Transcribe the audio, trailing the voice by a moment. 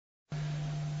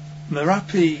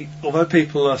Merapi, although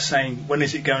people are saying when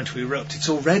is it going to erupt, it's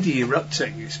already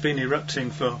erupting. It's been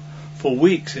erupting for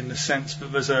weeks, in the sense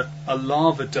that there's a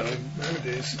lava dome, there it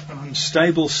is, an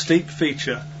unstable steep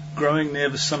feature growing near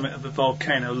the summit of the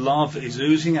volcano. Lava is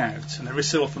oozing out, and every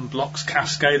so often blocks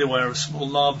cascade where a small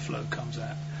lava flow comes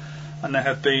out. And there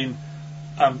have been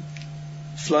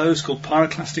flows called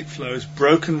pyroclastic flows,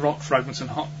 broken rock fragments and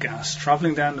hot gas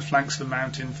travelling down the flanks of the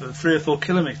mountain for 3 or 4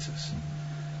 kilometres.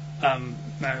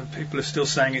 Now people are still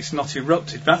saying it's not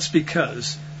erupted. That's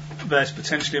because there's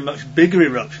potentially a much bigger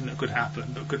eruption that could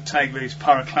happen, that could take these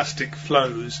pyroclastic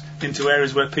flows into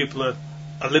areas where people are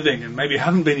living and maybe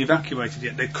haven't been evacuated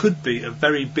yet. There could be a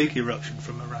very big eruption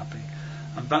from Merapi,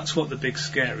 and that's what the big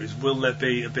scare is. Will there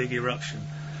be a big eruption?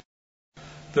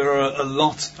 There are a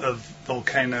lot of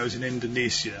volcanoes in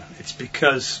Indonesia. It's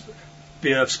because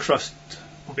the Earth's crust,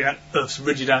 or the Earth's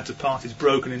rigid outer part, is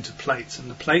broken into plates, and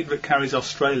the plate that carries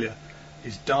Australia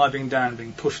is diving down,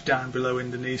 being pushed down below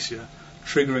Indonesia,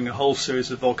 triggering a whole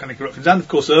series of volcanic eruptions, and of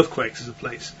course earthquakes as the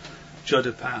plates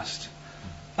judder past.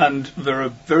 And there are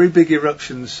very big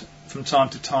eruptions from time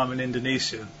to time in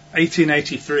Indonesia.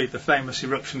 1883, the famous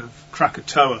eruption of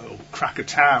Krakatoa, or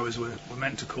Krakatau as we're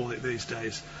meant to call it these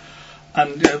days.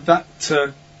 And that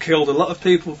killed a lot of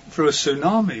people through a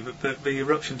tsunami. The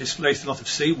eruption displaced a lot of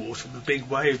seawater, and the big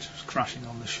waves crashing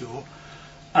on the shore.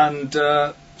 And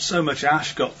so much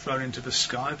ash got thrown into the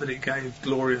sky that it gave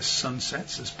glorious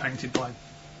sunsets, as painted by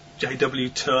J.W.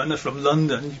 Turner from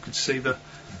London. You could see the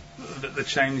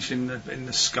change in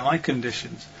the sky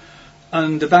conditions.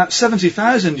 And about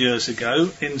 70,000 years ago,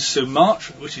 in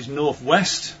Sumatra, which is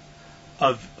northwest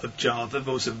of Java,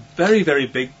 there was a very, very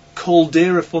big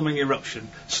caldera-forming eruption.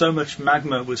 So much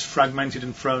magma was fragmented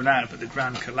and thrown out that the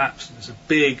ground collapsed. And there's a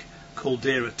big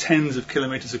caldera, tens of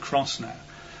kilometres across now.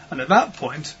 And at that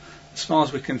point, as far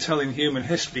as we can tell in human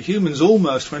history, humans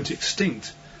almost went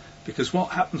extinct, because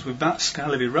what happens with that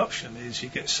scale of eruption is you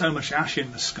get so much ash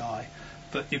in the sky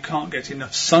that you can't get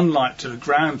enough sunlight to the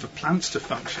ground for plants to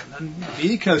function, and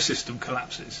the ecosystem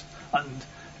collapses. And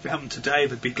if it happened today,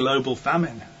 there'd be global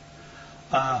famine.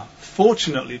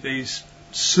 Fortunately, these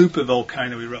super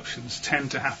volcano eruptions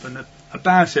tend to happen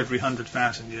about every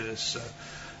 100,000 years, so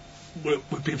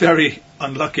we'd be very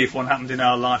unlucky if one happened in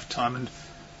our lifetime, and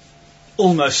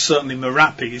almost certainly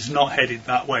Merapi is not headed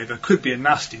that way. There could be a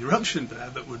nasty eruption there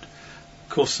that would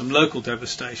cause some local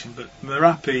devastation, but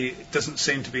Merapi doesn't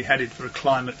seem to be headed for a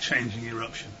climate changing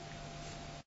eruption.